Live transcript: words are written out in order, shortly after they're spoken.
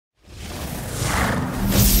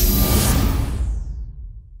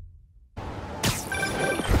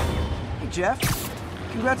Jeff.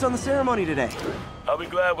 Congrats on the ceremony today. I'll be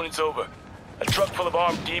glad when it's over. A truck full of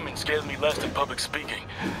armed demons scares me less than public speaking.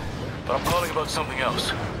 But I'm calling about something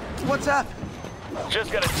else. What's up?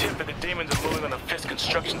 Just got a tip that the demons are moving on the Fisk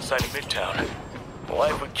construction site in Midtown. My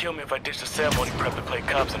wife would kill me if I ditched the ceremony prep to play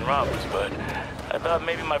cops and robbers, but I thought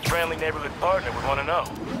maybe my friendly neighborhood partner would want to know.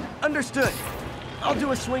 Understood. I'll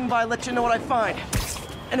do a swing by, let you know what I find.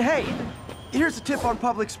 And hey, here's a tip on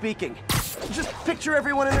public speaking. Just picture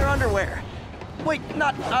everyone in their underwear. Wait,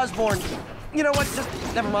 not Osborne. You know what?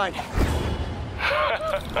 Just never mind.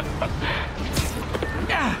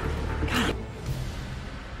 God.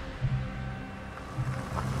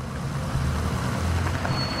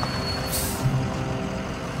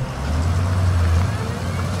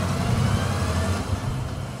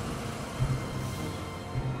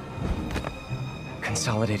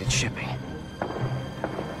 Consolidated shipping.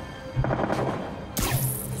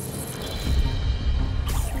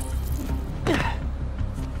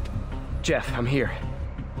 Jeff, I'm here.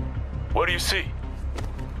 What do you see?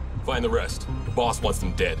 Find the rest. The boss wants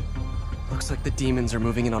them dead. Looks like the demons are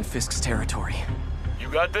moving in on Fisk's territory. You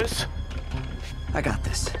got this? I got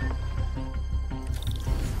this.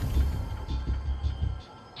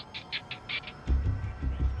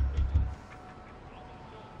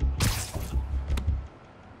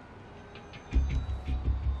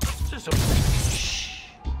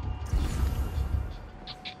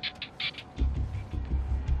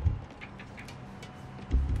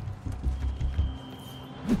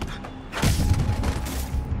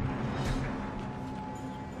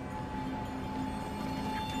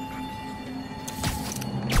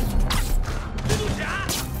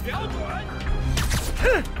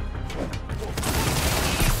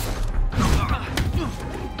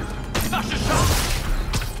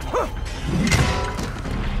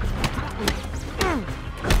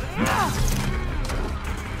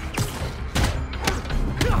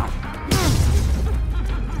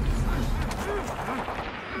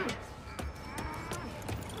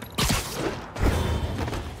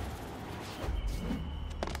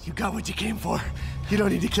 You got what you came for. You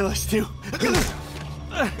don't need to kill us too.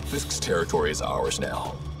 Fisk's territory is ours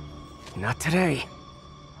now. Not today.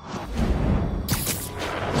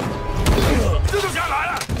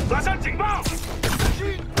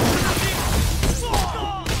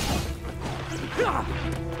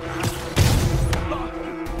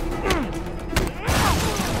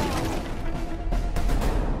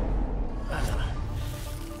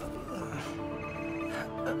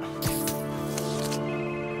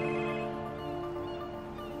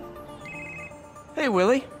 Hey,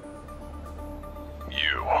 Willie.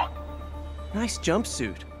 You. Nice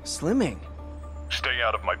jumpsuit. Slimming. Stay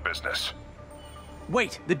out of my business.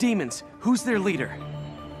 Wait, the demons. Who's their leader?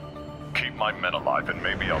 Keep my men alive and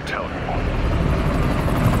maybe I'll tell you.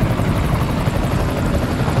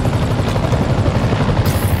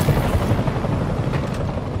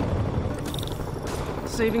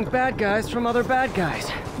 Saving bad guys from other bad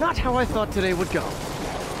guys. Not how I thought today would go.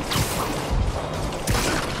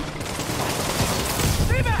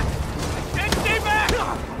 Stay back! Stay back!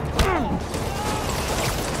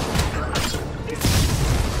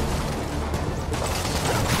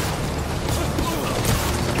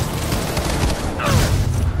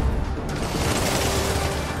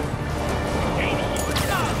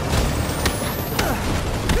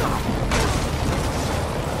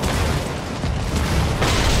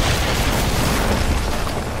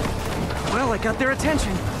 Well, I got their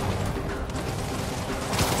attention.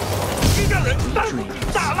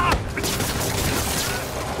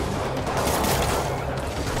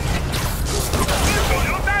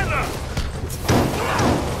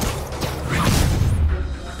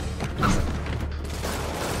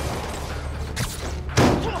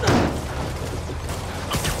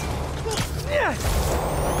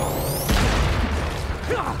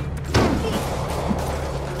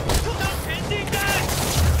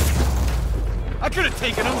 I could have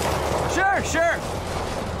taken him. Sure.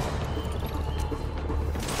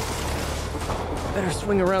 Better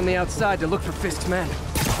swing around the outside to look for Fisk's men.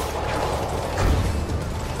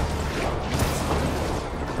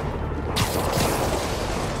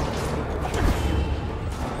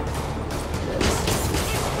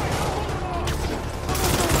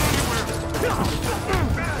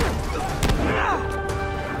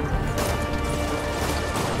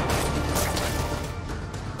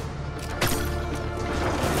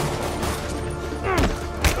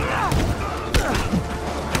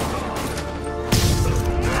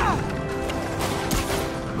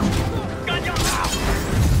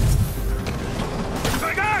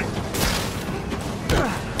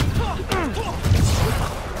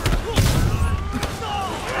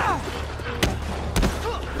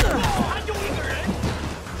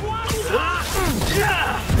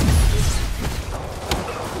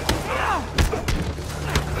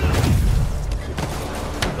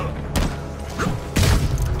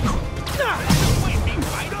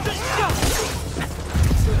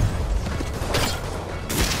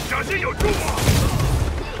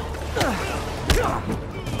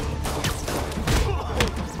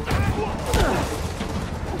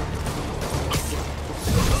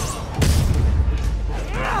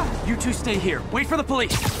 stay here. Wait for the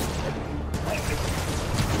police.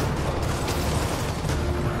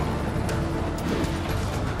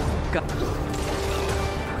 Go.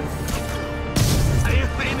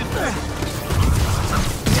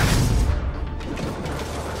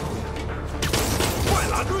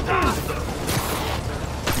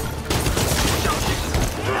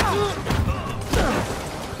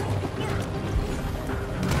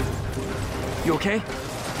 You okay?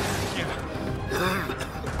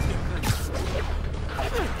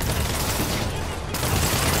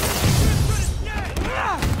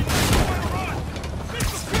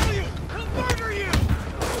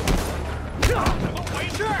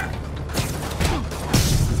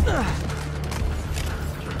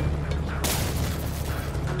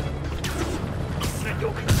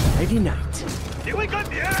 Nighty night.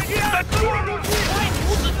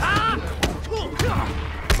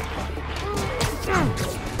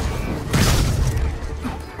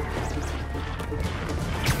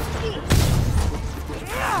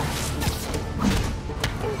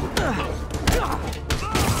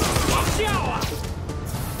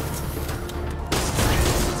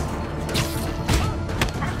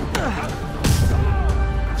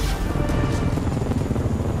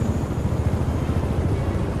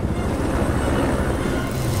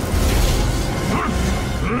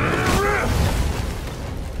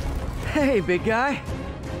 Hey, big guy.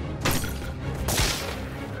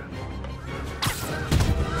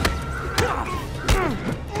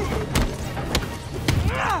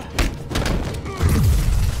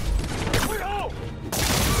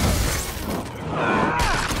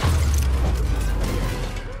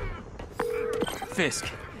 Fisk,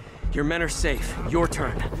 your men are safe. Your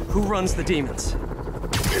turn. Who runs the demons?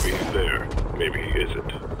 Maybe he's there. Maybe he isn't.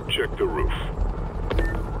 Check the roof.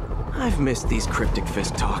 I've missed these cryptic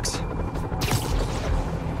Fisk talks.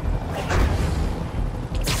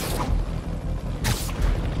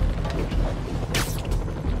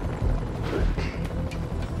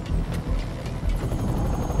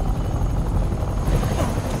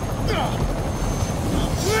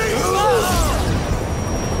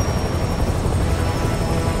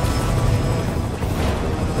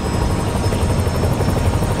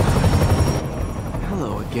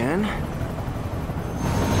 Hello again.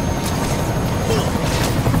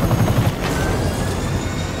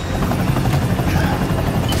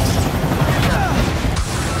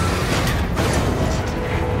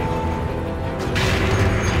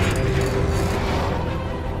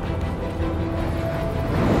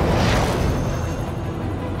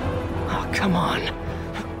 Come on.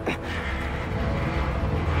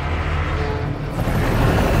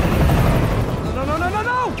 No, no, no, no,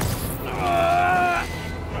 no!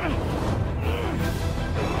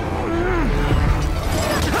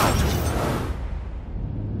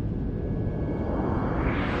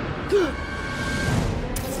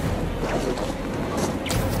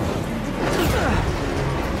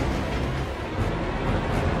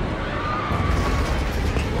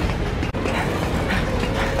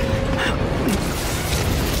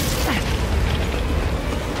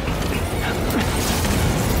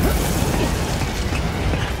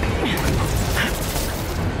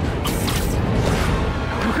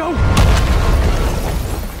 Go!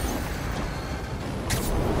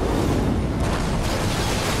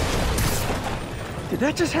 Did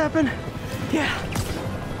that just happen? Yeah.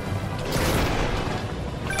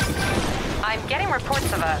 I'm getting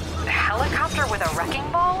reports of a helicopter with a wrecking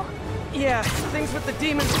ball. Yeah, things with the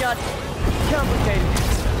demons got complicated.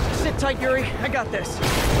 Sit tight, Yuri. I got this. I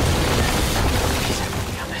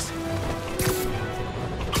got this.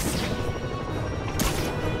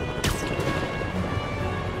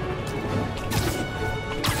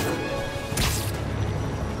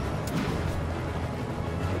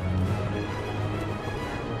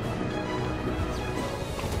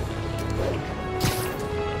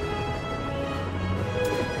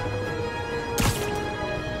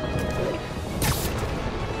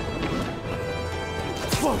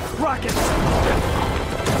 Whoa, rockets!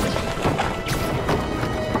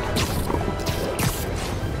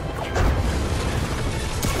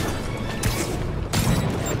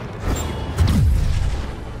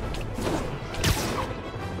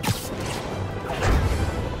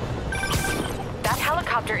 That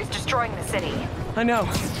helicopter is destroying the city. I know.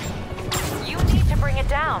 You need to bring it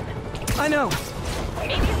down. I know.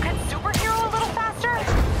 Maybe you could superhero a little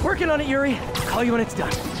faster? Working on it, Yuri. Call you when it's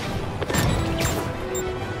done.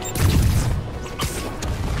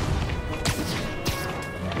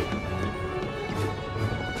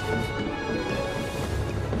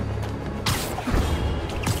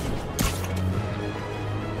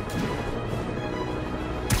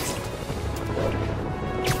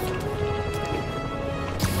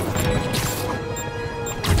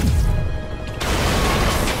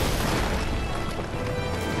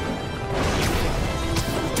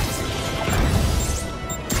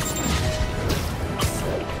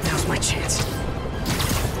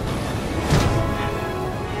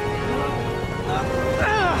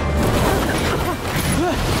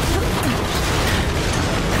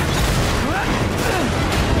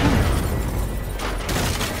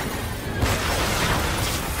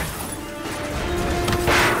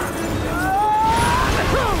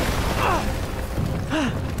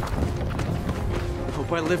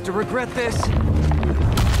 Hope I live to regret this.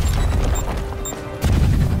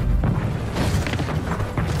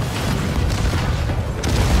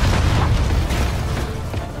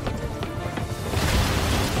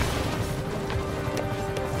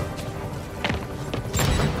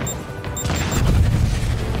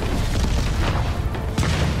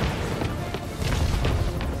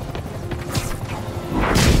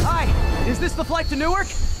 Hi, is this the flight to Newark?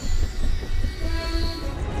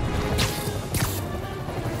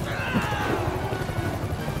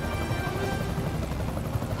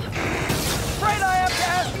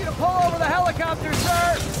 Pull over the helicopter,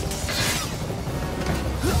 sir!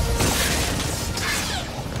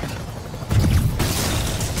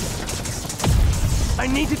 I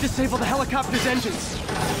need to disable the helicopter's engines.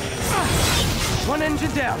 One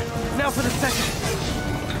engine down. Now for the second.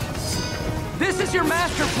 This is your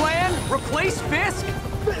master plan? Replace Fisk?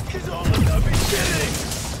 Fisk is all about me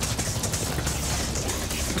kidding!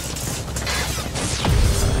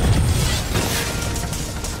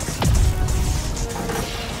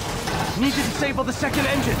 Need to disable the second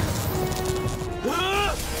engine.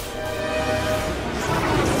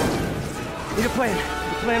 Need a plan.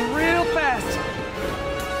 Need a plan real fast.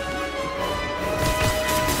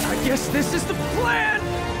 I guess this is the plan!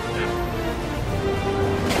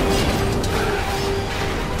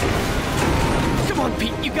 Come on,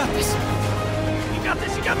 Pete, you got this. You got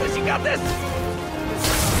this, you got this, you got this!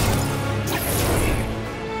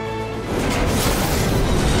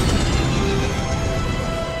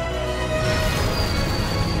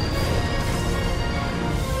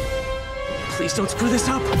 Please don't screw this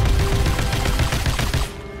up!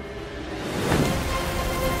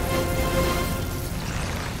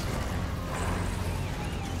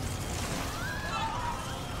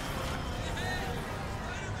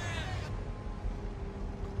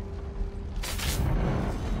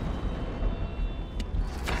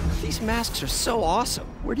 These masks are so awesome.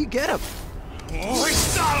 Where do you get them? Oh, he's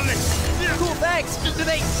starting it! Cool, thanks. Do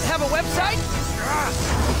they have a website?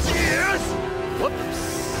 Yes! Whoops.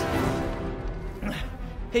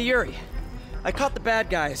 Hey, Yuri. I caught the bad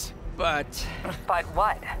guys, but... But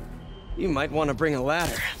what? You might want to bring a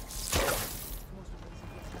ladder.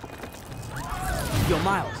 Yo,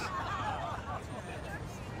 Miles.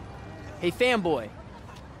 Hey, fanboy.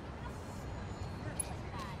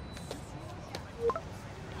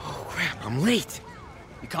 Oh, crap, I'm late.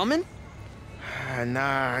 You coming?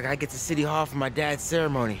 Nah, I gotta get to City Hall for my dad's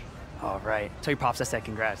ceremony. All right. Tell your pops I said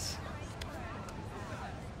congrats.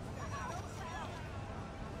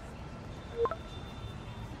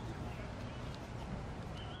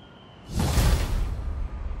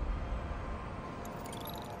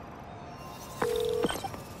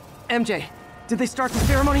 MJ, did they start the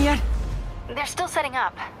ceremony yet? They're still setting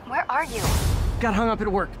up. Where are you? Got hung up at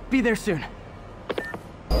work. Be there soon.